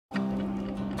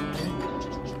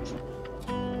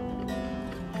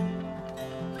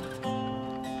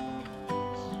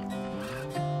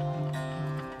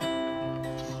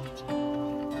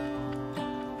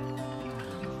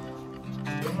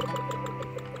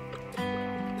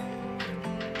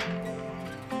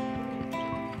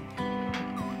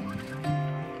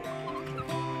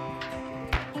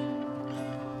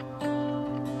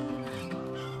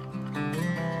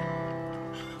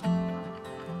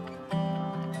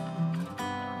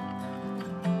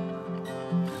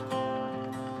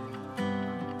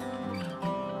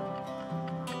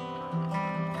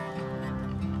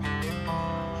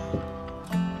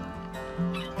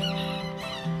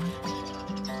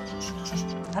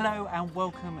Hello and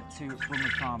welcome to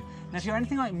Woodland Farm. Now if you're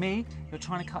anything like me, you're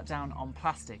trying to cut down on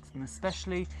plastics and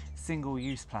especially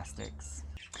single-use plastics.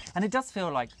 And it does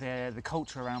feel like the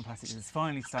culture around plastics is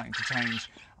finally starting to change.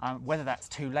 Whether that's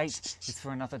too late is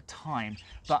for another time,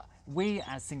 but we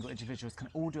as single individuals can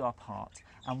all do our part.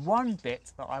 And one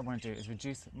bit that I want to do is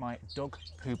reduce my dog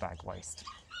poo bag waste.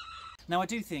 Now I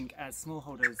do think as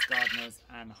smallholders, gardeners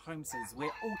and homesteaders,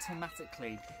 we're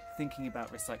automatically thinking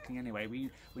about recycling anyway.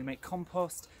 We make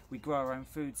compost, we grow our own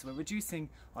food, so we're reducing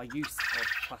our use of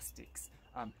plastics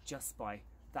just by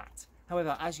that.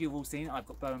 However, as you've all seen, I've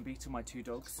got Bo and Beetle, my two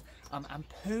dogs, and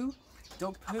poo,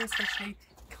 dog poo especially,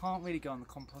 can't really go on the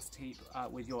compost heap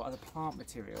with your other plant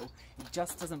material. It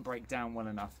just doesn't break down well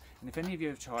enough. And if any of you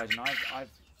have tried, and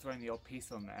I've thrown the odd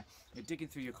piece on there, you're digging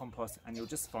through your compost and you'll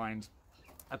just find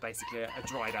basically a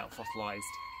dried out fossilised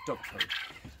dog poo.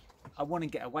 I want to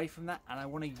get away from that and I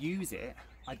want to use it.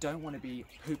 I don't want to be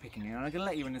poo picking, and I'm going to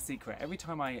let you in a secret. Every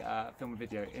time I film a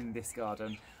video in this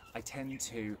garden, I tend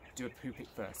to do a poo pick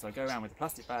first. So I go around with a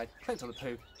plastic bag, collect all the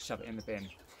poo, shove it in the bin.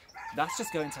 That's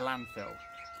just going to landfill,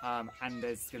 and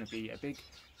there's going to be a big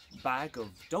bag of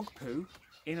dog poo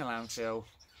in a landfill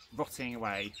rotting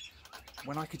away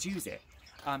when I could use it.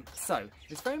 So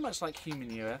it's very much like human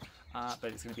manure,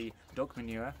 but it's going to be dog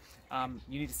manure.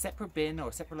 You need a separate bin or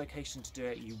a separate location to do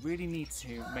it. You really need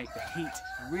to make the heat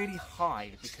really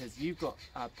high because you've got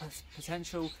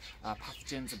potential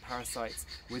pathogens and parasites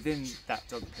within that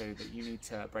dog poo that you need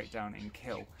to break down and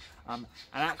kill. And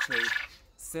actually,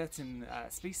 certain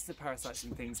species of parasites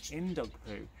and things in dog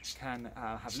poo can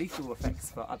have lethal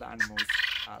effects for other animals,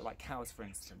 like cows for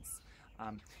instance.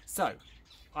 So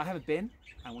I have a bin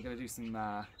and we're going to do some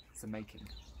making.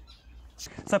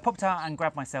 So I popped out and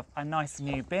grabbed myself a nice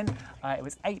new bin. It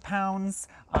was £8.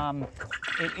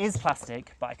 It is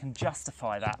plastic, but I can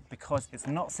justify that because it's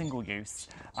not single use,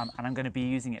 and I'm going to be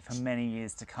using it for many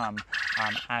years to come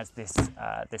as this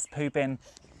poo bin.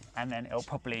 And then it'll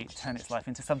probably turn its life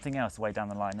into something else way down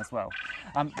the line as well.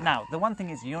 Now, the one thing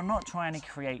is you're not trying to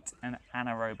create an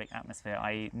anaerobic atmosphere,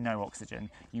 i.e. no oxygen.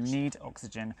 You need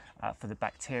oxygen for the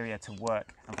bacteria to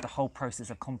work and for the whole process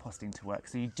of composting to work.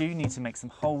 So you do need to make some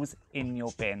holes in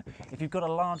your bin. If you've got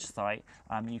a large site,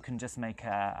 you can just make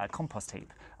a compost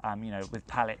heap, you know, with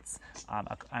pallets and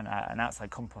an outside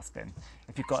compost bin.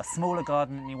 If you've got a smaller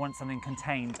garden and you want something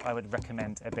contained, I would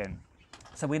recommend a bin.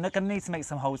 So we're going to need to make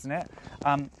some holes in it.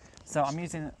 So I'm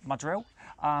using my drill.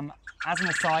 As an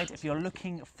aside, if you're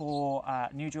looking for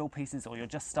new drill pieces or you're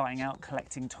just starting out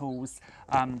collecting tools,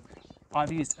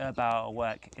 I've used Herbal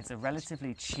Work. It's a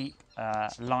relatively cheap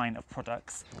line of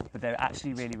products, but they're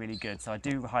actually really, really good. So I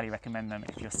do highly recommend them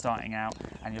if you're starting out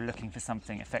and you're looking for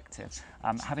something effective.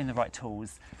 Having the right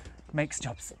tools makes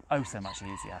jobs oh so much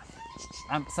easier.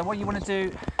 So what you want to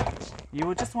do, you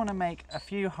will just want to make a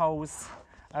few holes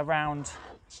around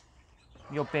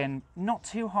your bin, not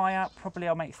too high up. Probably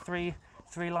I'll make three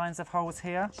lines of holes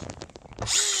here.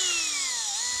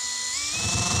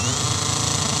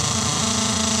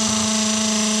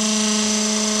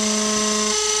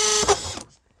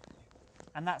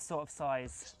 And that sort of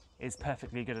size is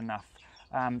perfectly good enough.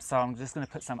 So I'm just going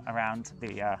to put some around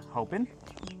the whole bin.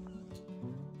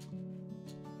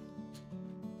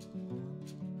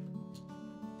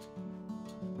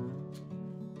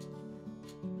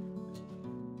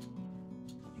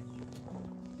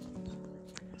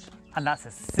 And that's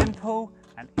as simple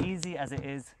and easy as it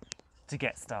is to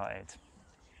get started.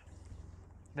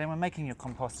 Then when making your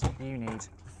compost, you need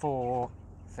 4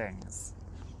 things.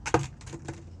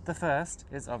 The first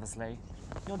is obviously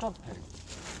your dog poo.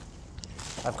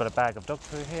 I've got a bag of dog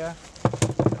poo here.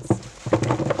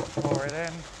 Let's pour it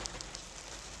in.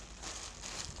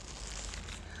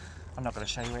 I'm not going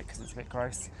to show you it because it's a bit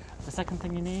gross. The second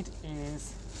thing you need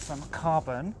is some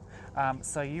carbon.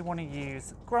 So you want to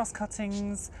use grass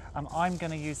cuttings. I'm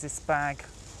going to use this bag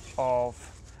of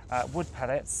wood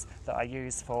pellets that I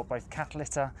use for both cat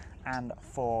litter and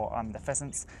for the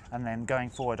pheasants, and then going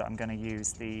forward I'm going to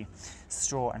use the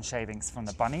straw and shavings from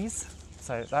the bunnies.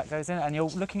 So that goes in, and you're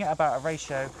looking at about a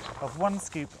ratio of 1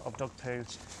 scoop of dog poo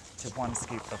to 1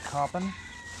 scoop of carbon.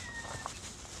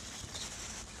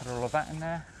 Put all of that in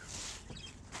there.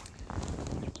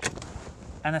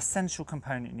 An essential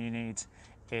component you need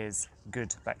is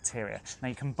good bacteria. Now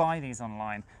you can buy these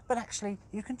online, but actually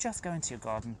you can just go into your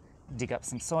garden, dig up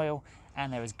some soil,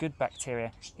 and there is good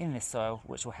bacteria in this soil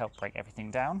which will help break everything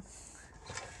down.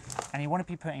 And you want to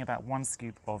be putting about 1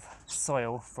 scoop of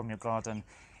soil from your garden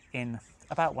in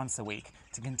about once a week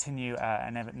to continue a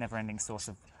never-ending source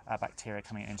of bacteria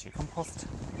coming into your compost.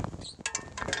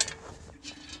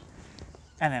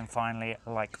 And then finally,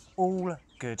 like all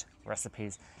good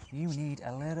recipes, you need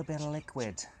a little bit of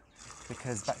liquid,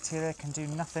 because bacteria can do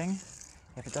nothing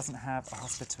if it doesn't have a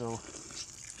hospitable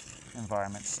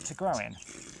environment to grow in.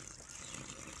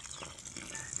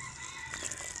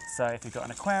 So if you've got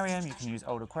an aquarium, you can use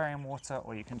old aquarium water,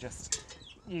 or you can just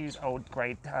use old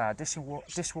grade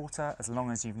dishwater, as long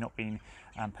as you've not been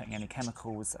putting any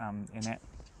chemicals in it.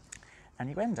 And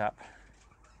you end up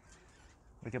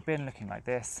with your bin looking like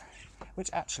this, which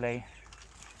actually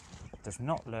does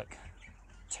not look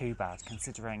too bad,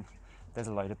 considering there's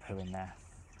a load of poo in there.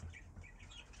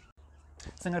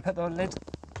 So I'm going to put the lid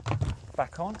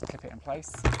back on, clip it in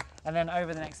place, and then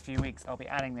over the next few weeks I'll be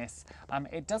adding this.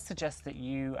 It does suggest that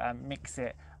you mix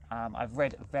it. I've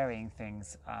read varying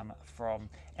things from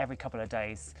every couple of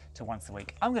days to once a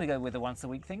week. I'm going to go with the once a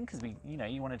week thing, because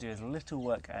you want to do as little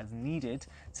work as needed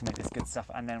to make this good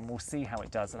stuff, and then we'll see how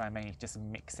it does. And I may just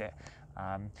mix it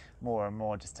more and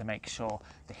more, just to make sure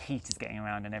the heat is getting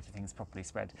around and everything's properly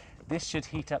spread. This should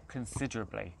heat up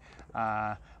considerably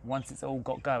once it's all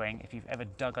got going. If you've ever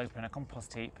dug open a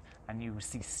compost heap and you will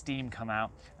see steam come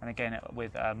out, and again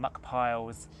with muck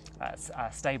piles,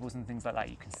 stables and things like that,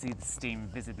 you can see the steam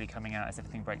visibly coming out as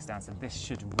everything breaks down. So this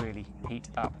should really heat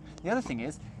up. The other thing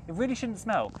is, it really shouldn't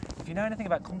smell. If you know anything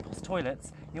about compost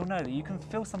toilets, you'll know that you can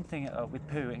fill something with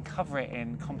poo and cover it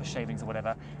in compost shavings or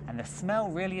whatever, and the smell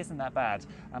really isn't that bad.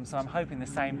 So I'm hoping the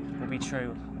same will be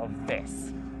true of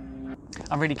this.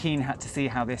 I'm really keen to see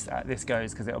how this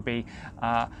goes, because it'll be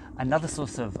another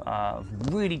source of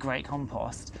really great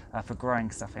compost for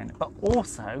growing stuff in, but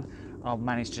also I'll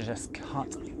manage to just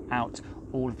cut out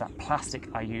all of that plastic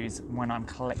I use when I'm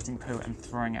collecting poo and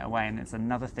throwing it away, and it's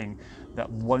another thing that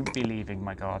won't be leaving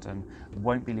my garden,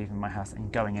 won't be leaving my house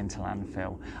and going into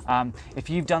landfill. If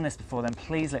you've done this before, then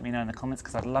please let me know in the comments,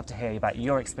 because I'd love to hear about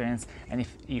your experience, and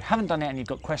if you haven't done it and you've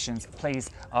got questions, please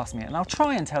ask me, and I'll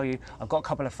try and tell you. I've got a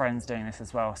couple of friends doing this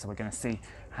as well, so we're going to see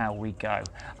how we go.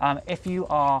 If you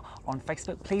are on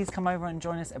Facebook, please come over and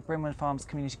join us at Brimwood Farms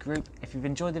community group. If you've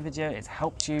enjoyed the video, it's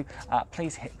helped you,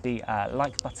 please hit the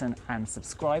like button and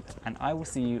subscribe, and I will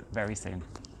see you very soon.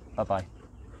 Bye bye.